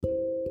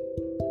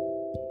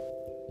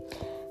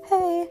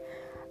Hey,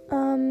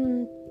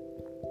 um,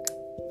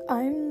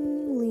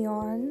 I'm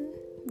Leon.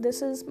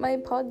 This is my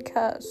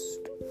podcast.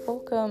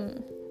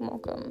 Welcome.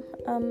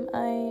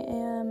 I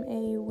am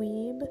a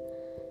weeb.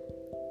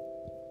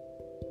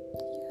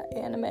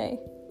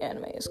 Yeah,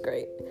 anime is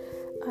great.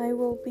 I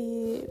will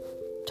be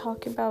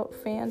talking about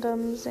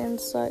fandoms and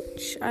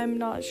such. I'm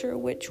not sure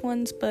which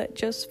ones, but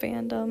just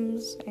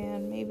fandoms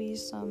and maybe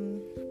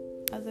some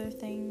other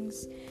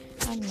things.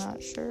 I'm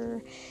not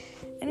sure.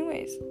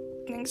 Anyways,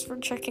 thanks for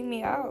checking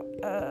me out.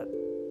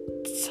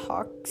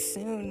 Talk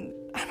soon.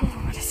 I don't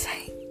know what to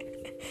say.